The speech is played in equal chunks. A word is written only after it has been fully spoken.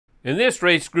In this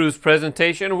RaceGrooves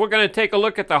presentation, we're going to take a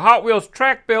look at the Hot Wheels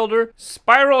Track Builder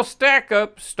Spiral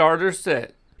Stack-Up Starter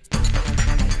Set.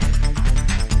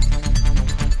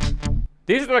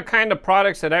 These are the kind of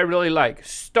products that I really like.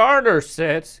 Starter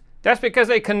sets, that's because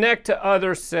they connect to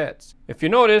other sets. If you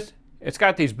notice, it's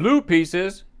got these blue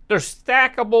pieces. They're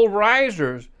stackable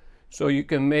risers, so you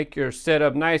can make your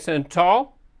setup nice and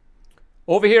tall.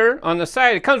 Over here on the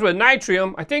side, it comes with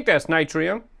nitrium. I think that's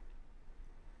nitrium.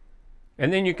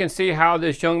 And then you can see how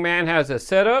this young man has a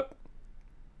setup.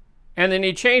 And then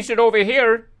he changed it over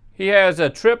here. He has a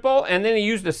triple, and then he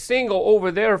used a single over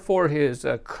there for his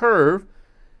curve.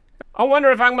 I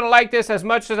wonder if I'm going to like this as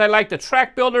much as I like the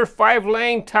Track Builder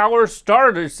 5-lane tower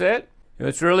starter set.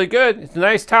 It's really good. It's a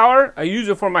nice tower. I use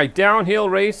it for my downhill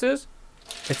races.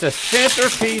 It's a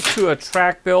centerpiece to a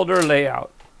Track Builder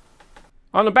layout.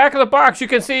 On the back of the box, you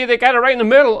can see they got it right in the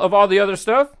middle of all the other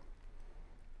stuff.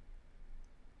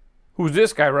 Who's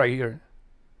this guy right here?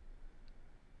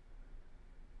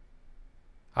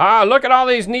 Ah, look at all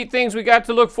these neat things we got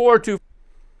to look forward to.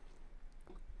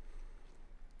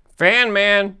 Fan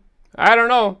Man. I don't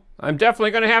know. I'm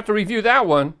definitely going to have to review that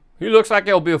one. He looks like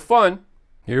it'll be fun.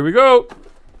 Here we go.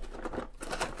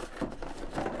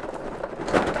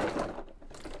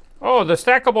 Oh, the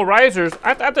stackable risers.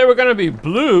 I thought they were going to be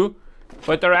blue,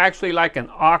 but they're actually like an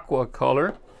aqua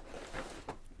color.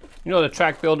 You know the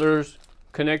Track Builders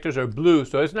connectors are blue,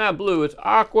 so it's not blue, it's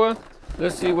aqua.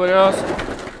 Let's see what else.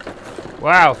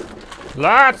 Wow,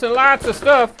 lots and lots of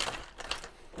stuff.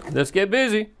 Let's get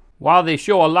busy. While they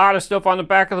show a lot of stuff on the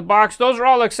back of the box, those are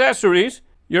all accessories.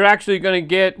 You're actually going to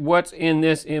get what's in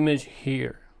this image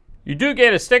here. You do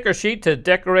get a sticker sheet to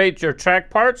decorate your track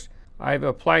parts. I've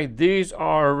applied these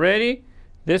already.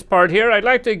 This part here, I'd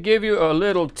like to give you a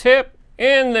little tip.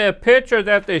 In the picture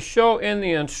that they show in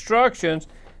the instructions,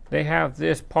 they have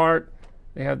this part.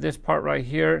 They have this part right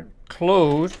here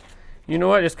closed. You know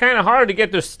what? It's kind of hard to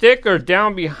get the sticker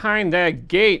down behind that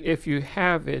gate if you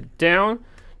have it down,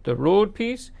 the road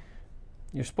piece.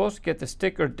 You're supposed to get the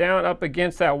sticker down up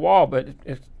against that wall, but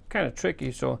it's kind of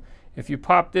tricky. So if you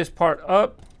pop this part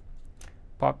up,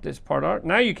 pop this part out.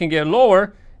 Now you can get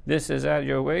lower. This is out of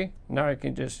your way. Now I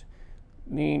can just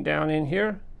lean down in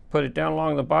here, put it down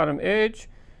along the bottom edge.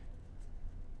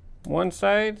 One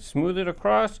side, smooth it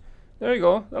across. There you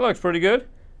go. That looks pretty good.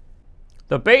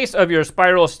 The base of your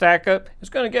spiral stack up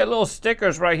is going to get little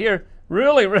stickers right here.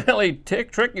 Really, really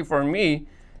tricky for me.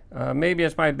 Maybe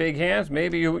it's my big hands.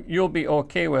 Maybe you'll be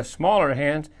okay with smaller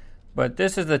hands. But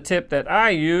this is the tip that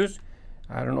I use.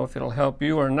 I don't know if it'll help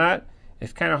you or not.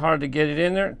 It's kind of hard to get it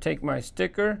in there. Take my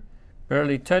sticker,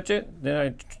 barely touch it. Then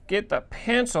I get the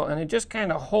pencil and I just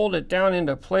kind of hold it down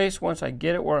into place once I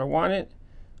get it where I want it.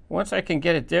 Once I can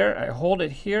get it there, I hold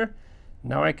it here.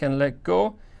 Now I can let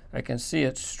go. I can see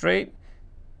it straight.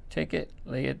 Take it,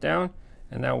 lay it down,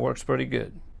 and that works pretty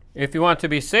good. If you want to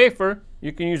be safer,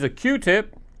 you can use a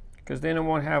Q-tip, because then it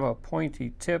won't have a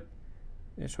pointy tip.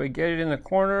 This way, get it in the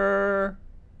corner,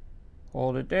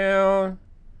 hold it down.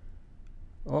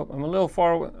 Oh, I'm a little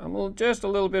far away. Just a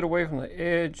little bit away from the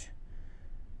edge,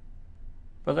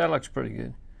 but that looks pretty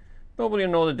good. Nobody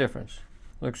will know the difference.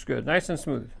 Looks good, nice and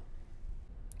smooth.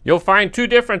 You'll find two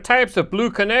different types of blue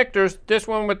connectors. This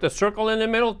one with the circle in the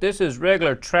middle, this is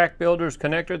regular Track Builder's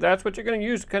connector. That's what you're going to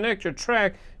use to connect your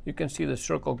track. You can see the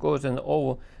circle goes in the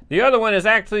oval. The other one is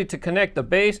actually to connect the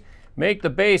base. Make the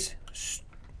base,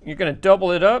 you're going to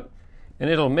double it up, and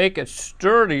it'll make it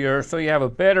sturdier so you have a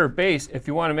better base if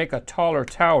you want to make a taller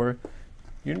tower.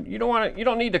 You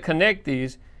don't need to connect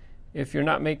these if you're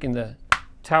not making the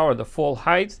tower the full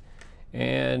height.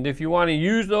 And if you want to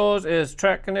use those as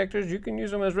track connectors, you can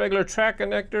use them as regular track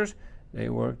connectors. They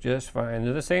work just fine.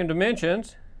 They're the same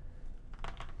dimensions.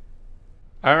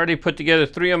 I already put together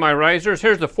 3 of my risers.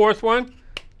 Here's the 4th one.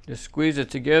 Just squeeze it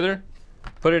together.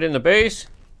 Put it in the base.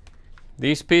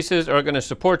 These pieces are going to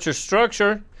support your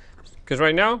structure, because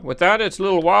right now, without it, it's a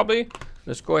little wobbly.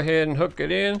 Let's go ahead and hook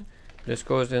it in. This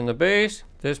goes in the base.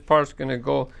 This part's going to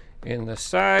go in the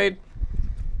side.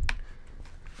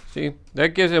 See,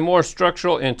 that gives it more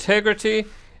structural integrity,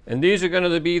 and these are going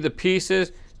to be the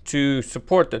pieces to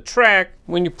support the track.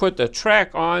 When you put the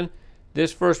track on,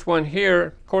 this first one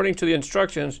here, according to the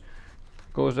instructions,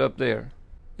 goes up there.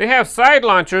 They have side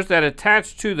launchers that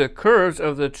attach to the curves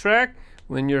of the track.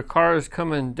 When your car is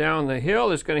coming down the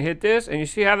hill, it's going to hit this, and you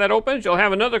see how that opens? You'll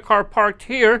have another car parked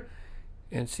here,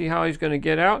 and see how he's going to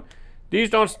get out.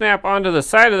 These don't snap onto the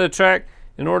side of the track.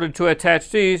 In order to attach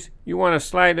these, you want to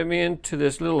slide them into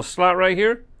this little slot right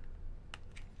here.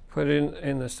 Put it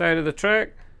in the side of the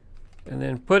track, and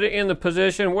then put it in the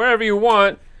position wherever you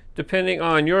want, depending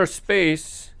on your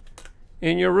space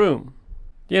in your room.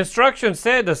 The instructions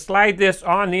said to slide this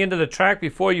on the end of the track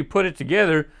before you put it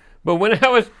together, but when I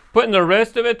was putting the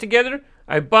rest of it together,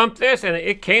 I bumped this and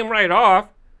it came right off.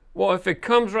 Well, if it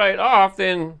comes right off,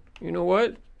 then you know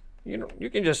what? You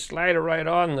can just slide it right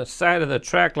on the side of the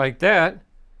track like that.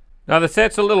 Now the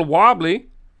set's a little wobbly.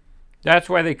 That's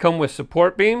why they come with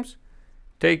support beams.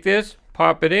 Take this,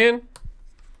 pop it in,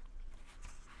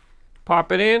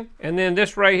 and then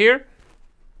this right here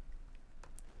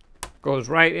goes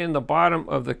right in the bottom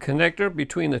of the connector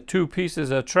between the two pieces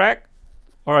of track,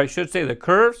 or I should say the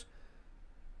curves.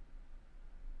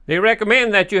 They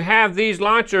recommend that you have these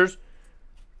launchers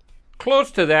close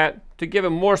to that to give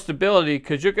it more stability,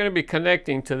 because you're going to be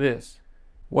connecting to this.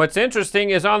 What's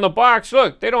interesting is on the box,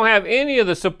 look, they don't have any of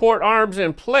the support arms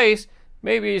in place.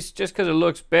 Maybe it's just because it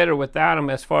looks better without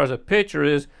them as far as a picture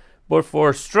is, but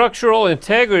for structural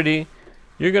integrity,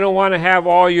 you're going to want to have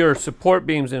all your support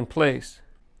beams in place.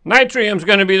 Nitrium's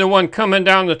going to be the one coming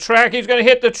down the track. He's going to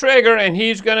hit the trigger and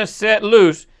he's going to set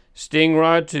loose Sting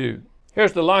Rod 2.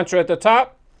 Here's the launcher at the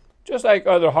top, just like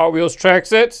other Hot Wheels track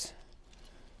sets.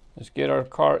 Let's get our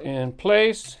car in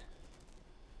place.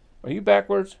 Are you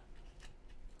backwards?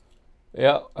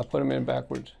 Yeah, I put him in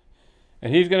backwards.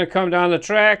 And he's going to come down the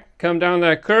track, come down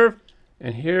that curve,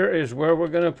 and here is where we're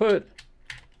going to put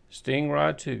Sting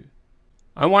Rod 2.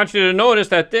 I want you to notice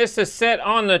that this is set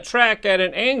on the track at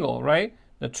an angle, right?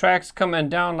 The track's coming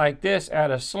down like this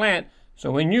at a slant. So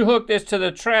when you hook this to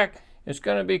the track, it's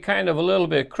going to be kind of a little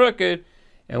bit crooked.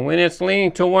 And when it's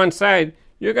leaning to one side,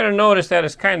 you're going to notice that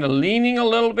it's kind of leaning a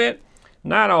little bit.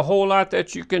 Not a whole lot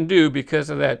that you can do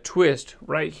because of that twist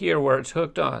right here where it's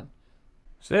hooked on.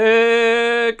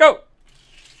 Set, go!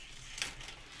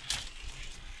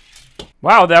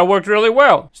 Wow, that worked really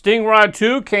well. Sting Rod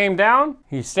 2 came down.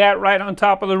 He sat right on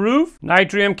top of the roof.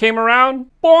 Nitrium came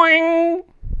around. Boing!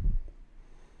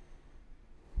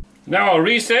 Now I'll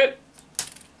reset.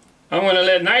 I'm going to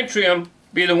let Nitrium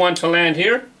be the one to land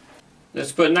here.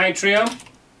 Let's put Nitrium.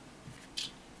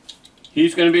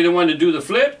 He's going to be the one to do the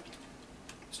flip.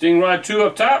 Sting Rod 2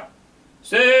 up top.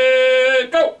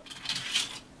 Set, go!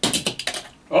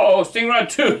 Uh-oh, Sting Rod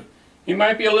 2. He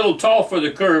might be a little tall for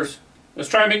the curves. Let's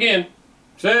try him again.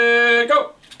 Set,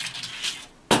 go!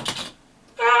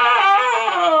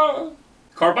 Ah!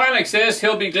 Carbonic says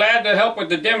he'll be glad to help with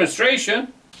the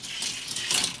demonstration.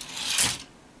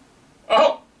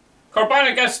 Oh!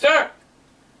 Carbonic got stuck!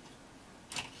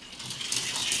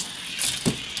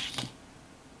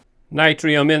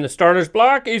 Nitrium in the starter's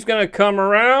block. He's going to come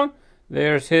around.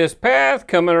 There's his path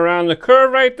coming around the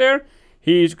curve right there.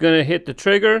 He's going to hit the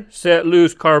trigger, set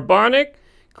loose Carbonic.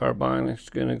 Carbonic's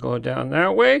going to go down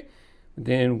that way.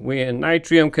 Then when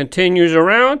Nitrium continues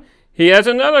around, he has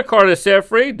another car to set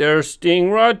free. There's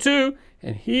Sting Rod 2,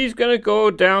 and he's going to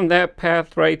go down that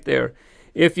path right there.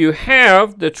 If you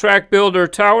have the Track Builder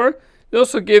Tower,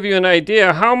 this will give you an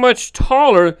idea how much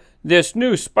taller this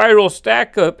new spiral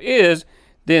stack-up is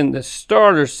than the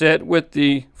starter set with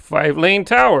the 5-lane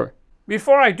tower.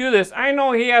 Before I do this, I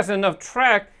know he has enough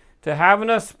track to have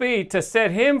enough speed to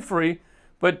set him free,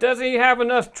 but doesn't he have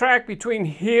enough track between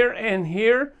here and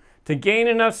here to gain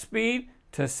enough speed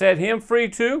to set him free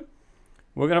too?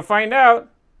 We're going to find out.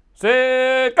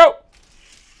 Set, go!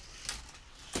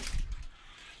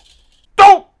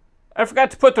 Don't! I forgot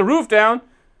to put the roof down,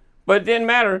 but it didn't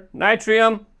matter.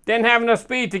 Nitrium didn't have enough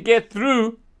speed to get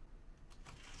through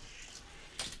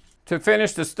to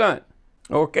finish the stunt.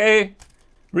 Okay,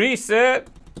 reset.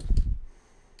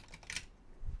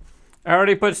 I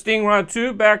already put Sting Rod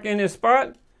 2 back in his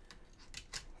spot.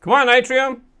 Come on,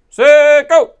 Nitrium. Set,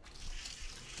 go!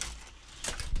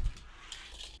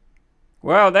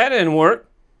 Well, that didn't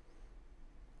work.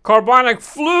 Carbonic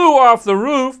flew off the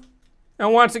roof,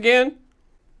 and once again,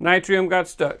 Nitrium got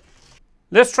stuck.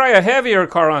 Let's try a heavier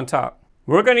car on top.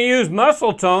 We're going to use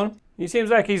Muscle Tone. He seems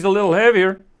like he's a little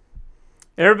heavier.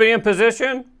 Everybody in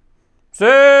position.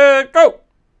 Set, go!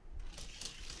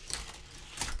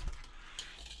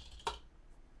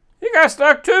 He got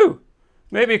stuck too.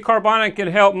 Maybe Carbonic can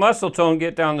help Muscle Tone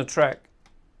get down the track.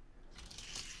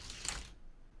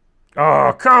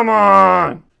 Oh, come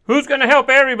on! Who's going to help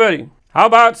everybody? How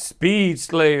about Speed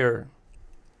Slayer?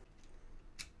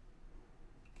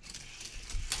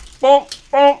 Boom,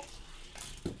 boom.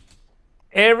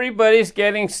 Everybody's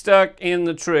getting stuck in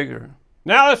the trigger.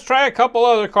 Now let's try a couple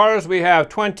other cars. We have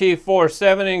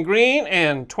 24/7 in green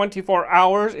and 24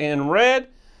 hours in red.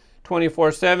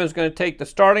 24/7 is going to take the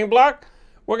starting block.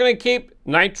 We're going to keep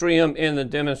Nitrium in the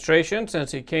demonstration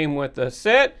since he came with the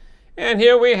set. And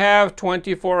here we have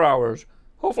 24 hours.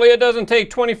 Hopefully it doesn't take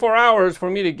 24 hours for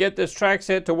me to get this track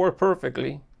set to work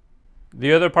perfectly.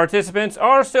 The other participants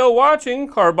are still watching.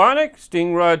 Carbonic,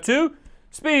 Stingrod 2,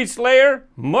 Speed Slayer,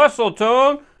 Muscle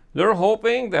Tone. They're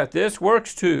hoping that this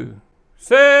works too.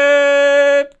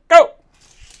 Set, go!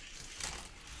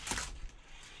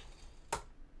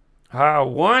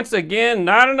 Once again,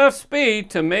 not enough speed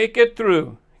to make it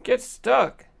through. Get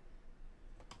stuck.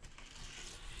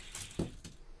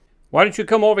 Why don't you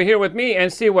come over here with me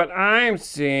and see what I'm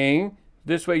seeing?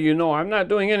 This way you know I'm not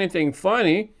doing anything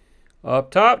funny.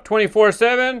 Up top,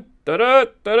 24/7. Da-da,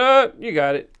 da-da. You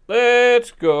got it.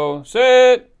 Let's go.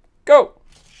 Set, go.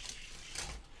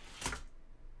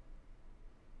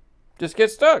 Just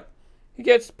get stuck. He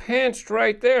gets pinched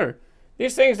right there.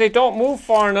 These things, they don't move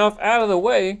far enough out of the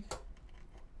way.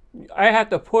 I have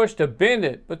to push to bend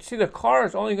it. But see, the car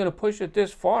is only going to push it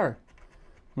this far.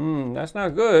 That's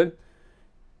not good.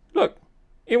 Look,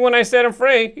 even when I set him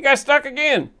free, he got stuck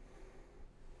again.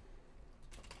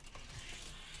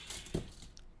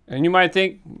 And you might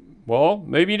think, well,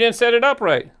 maybe you didn't set it up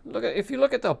right. Look, if you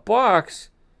look at the box,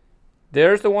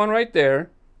 there's the one right there.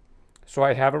 So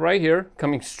I have it right here,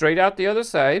 coming straight out the other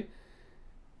side.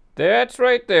 That's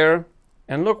right there.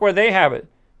 And look where they have it.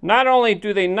 Not only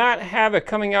do they not have it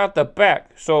coming out the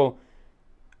back, so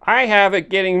I have it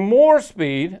getting more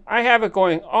speed. I have it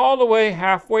going all the way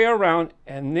halfway around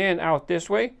and then out this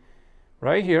way,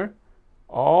 right here,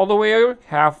 all the way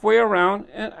halfway around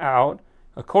and out.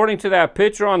 According to that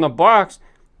picture on the box,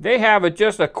 they have it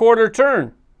just a quarter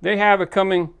turn. They have it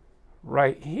coming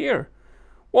right here.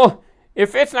 Well,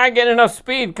 if it's not getting enough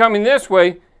speed coming this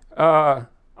way, I'll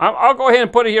go ahead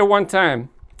and put it here one time,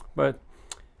 but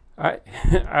I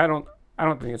don't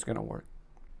think it's going to work.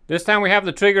 This time we have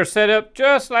the trigger set up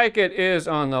just like it is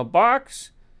on the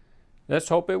box. Let's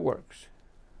hope it works.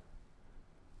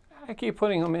 I keep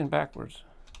putting them in backwards.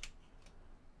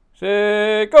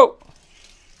 Set, go.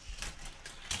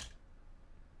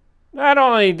 Not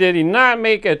only did he not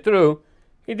make it through,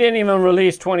 he didn't even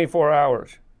release 24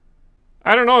 hours.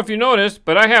 I don't know if you noticed,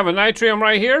 but I have a nitrium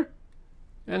right here,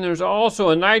 and there's also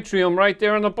a nitrium right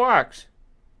there in the box.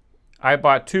 I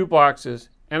bought 2 boxes,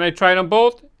 and I tried them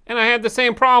both, and I had the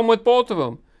same problem with both of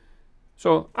them.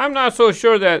 So I'm not so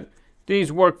sure that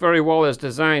these work very well as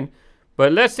designed,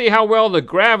 but let's see how well the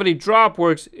gravity drop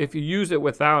works if you use it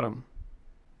without them.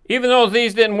 Even though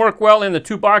these didn't work well in the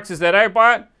 2 boxes that I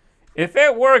bought, if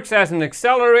it works as an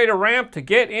accelerator ramp to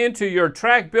get into your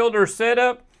track builder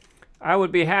setup, I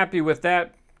would be happy with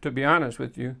that, to be honest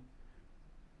with you.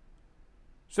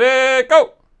 Set,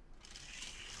 go!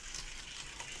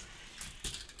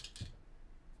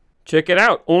 Check it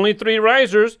out, only 3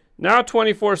 risers. Now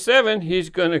 24/7, he's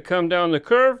going to come down the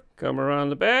curve, come around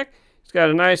the back. He's got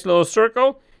a nice little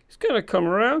circle. He's going to come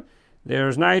around.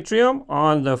 There's nitrium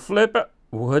on the flip.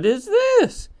 What is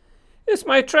this? It's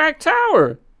my track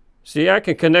tower. See, I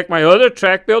can connect my other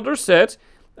track builder sets.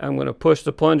 I'm going to push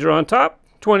the plunger on top.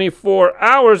 24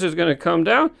 hours is going to come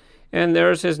down, and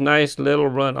there's his nice little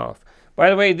runoff. By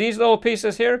the way, these little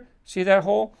pieces here, see that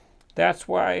hole? That's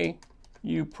why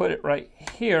you put it right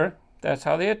here. That's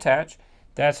how they attach.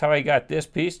 That's how I got this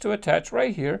piece to attach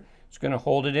right here. It's going to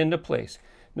hold it into place.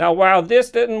 Now, while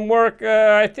this didn't work,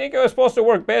 I think it was supposed to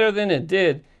work better than it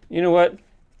did. You know what?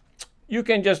 You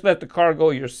can just let the car go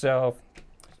yourself.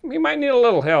 We might need a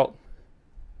little help.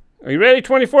 Are you ready?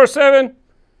 24/7?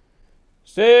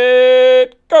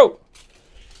 Set, go!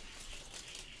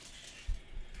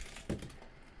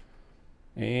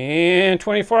 And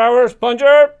 24 hours,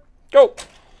 plunger, go!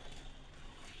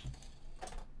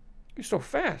 You're so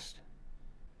fast.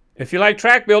 If you like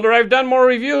Track Builder, I've done more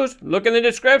reviews. Look in the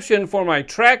description for my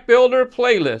Track Builder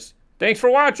playlist. Thanks for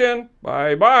watching.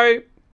 Bye-bye.